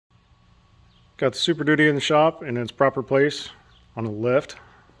got the Super Duty in the shop in its proper place on the lift.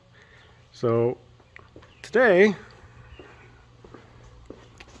 So today I'm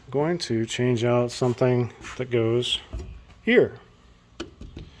going to change out something that goes here.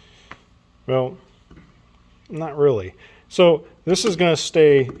 Well, not really. So this is going to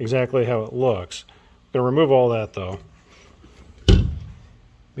stay exactly how it looks. I'm going to remove all that though,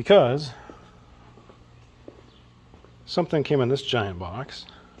 because something came in this giant box.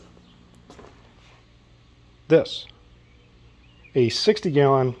 This, a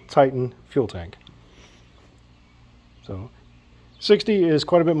 60-gallon Titan fuel tank. So 60 is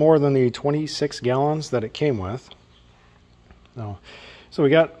quite a bit more than the 26 gallons that it came with. So we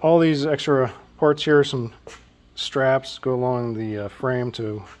got all these extra parts here, some straps go along the frame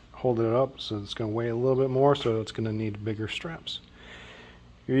to hold it up, so it's going to weigh a little bit more, so it's going to need bigger straps.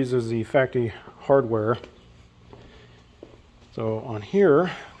 These is the factory hardware. So on here,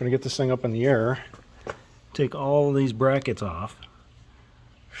 I'm going to get this thing up in the air, take all these brackets off.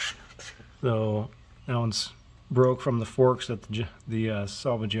 So that one's broke from the forks at the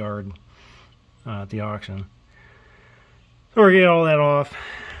salvage yard at the auction. So we're going to get all that off,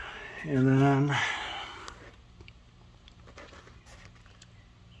 and then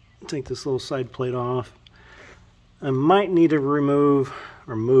take this little side plate off. I might need to remove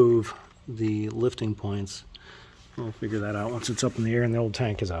or move the lifting points. We'll figure that out once it's up in the air and the old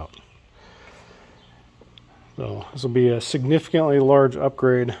tank is out. So this will be a significantly large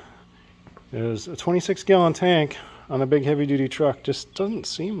upgrade. As a 26-gallon tank on a big heavy-duty truck just doesn't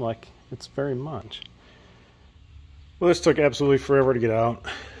seem like it's very much. Well, this took absolutely forever to get out.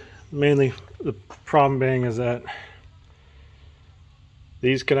 Mainly the problem being is that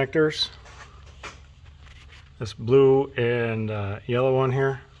these connectors, this blue and yellow one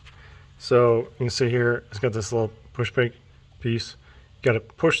here, so you can see here it's got this little push piece. You got to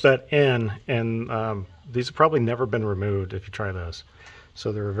push that in, and these have probably never been removed if you try this,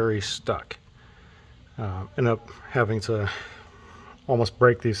 so they're very stuck. End up having to almost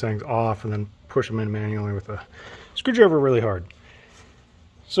break these things off and then push them in manually with a screwdriver really hard.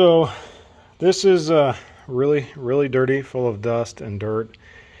 So this is really dirty, full of dust and dirt.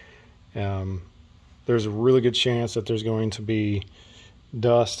 There's a really good chance that there's going to be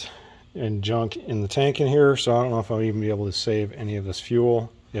dust and junk in the tank in here, so I don't know if I'll even be able to save any of this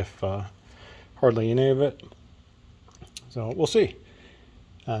fuel, if hardly any of it. So we'll see.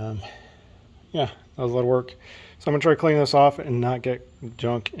 Yeah, that was a lot of work. So I'm gonna try to clean this off and not get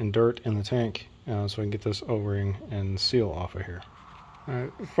junk and dirt in the tank, so I can get this O-ring and seal off of here.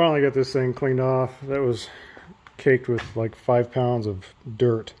 Alright, finally got this thing cleaned off. That was caked with like 5 pounds of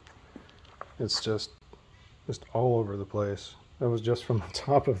dirt. It's just all over the place. That was just from the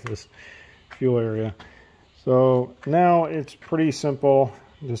top of this fuel area. So now it's pretty simple.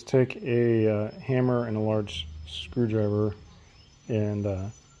 Just take a hammer and a large screwdriver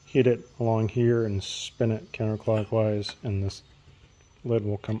and hit it along here and spin it counterclockwise, and this lid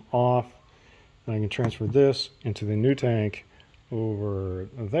will come off, and I can transfer this into the new tank over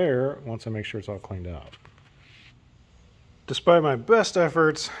there once I make sure it's all cleaned out. Despite my best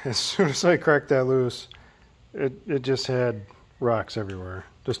efforts, as soon as I cracked that loose, it just had rocks everywhere.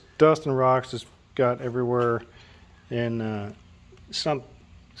 Just dust and rocks just got everywhere, and some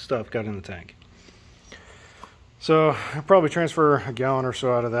stuff got in the tank. So I'll probably transfer a gallon or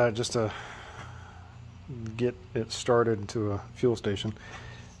so out of that just to get it started to a fuel station.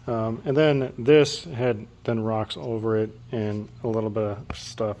 And then this had then rocks all over it and a little bit of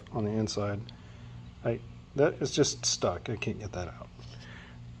stuff on the inside. That is just stuck. I can't get that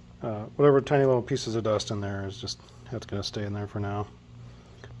out. Whatever tiny little pieces of dust in there is just that's going to stay in there for now.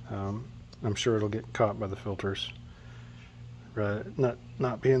 I'm sure it'll get caught by the filters. Right,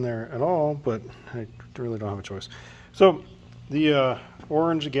 not being there at all, but I really don't have a choice. So the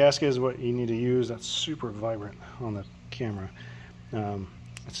orange gasket is what you need to use. That's super vibrant on the camera.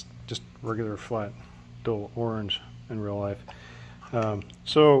 It's just regular flat dull orange in real life.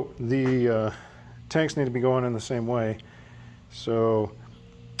 So the tanks need to be going in the same way. So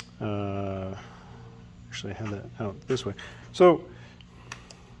actually I had that out this way. So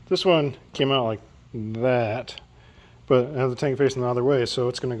this one came out like that, but I have the tank facing the other way, so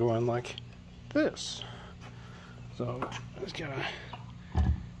it's going to go in like this. So I just gotta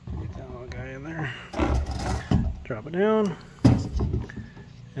get that little guy in there, drop it down,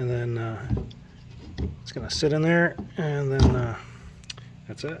 and then it's going to sit in there, and then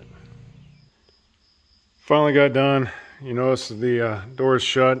that's it. Finally got done. You notice the door is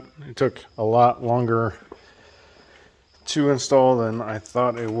shut. It took a lot longer to install than I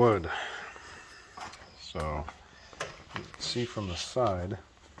thought it would. So you can see from the side,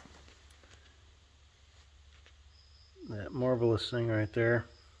 That marvelous thing right there,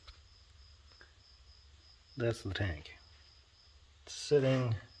 that's the tank. It's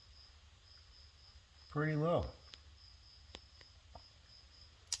sitting pretty low.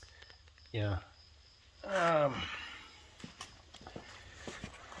 Yeah. But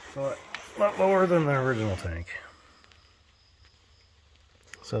a lot lower than the original tank.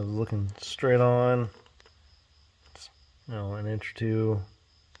 So looking straight on, it's, you know, an inch or two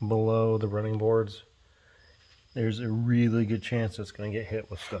below the running boards. There's a really good chance it's going to get hit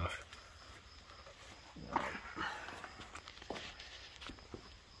with stuff.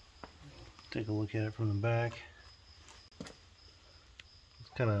 Take a look at it from the back. It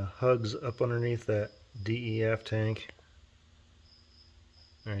kind of hugs up underneath that DEF tank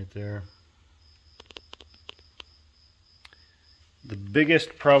right there. The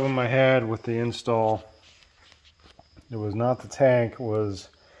biggest problem I had with the install, it was not the tank, it was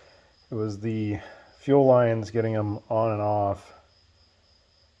the fuel lines, getting them on and off,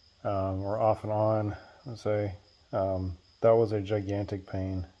 or off and on, let's say. That was a gigantic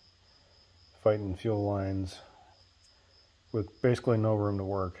pain, fighting fuel lines with basically no room to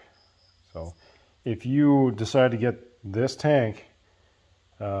work. So if you decide to get this tank,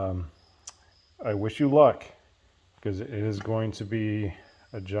 I wish you luck, because it is going to be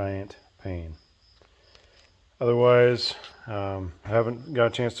a giant pain. Otherwise, I haven't got a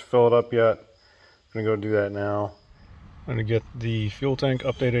chance to fill it up yet. I'm gonna go do that now. I'm gonna get the fuel tank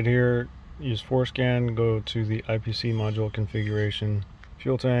updated here. Use Forscan, go to the IPC module configuration,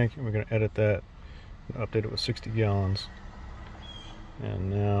 fuel tank, and we're gonna edit that and update it with 60 gallons. And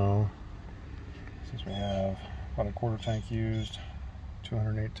now, since we have about a quarter tank used,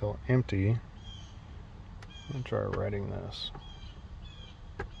 208 till empty, I'm gonna try writing this.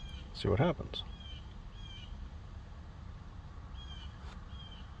 See what happens.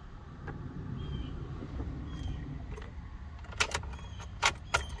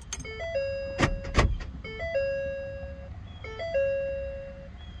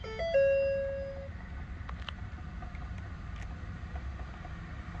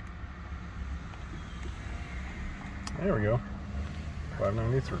 There we go,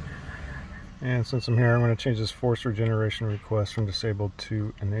 593. And since I'm here, I'm going to change this force regeneration request from disabled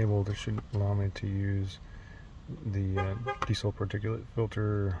to enabled. It should allow me to use the diesel particulate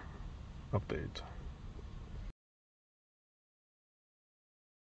filter update.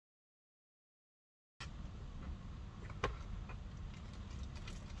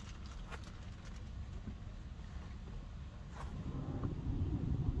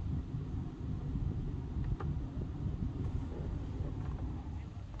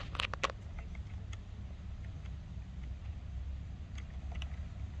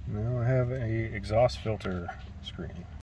 Now I have a exhaust filter screen.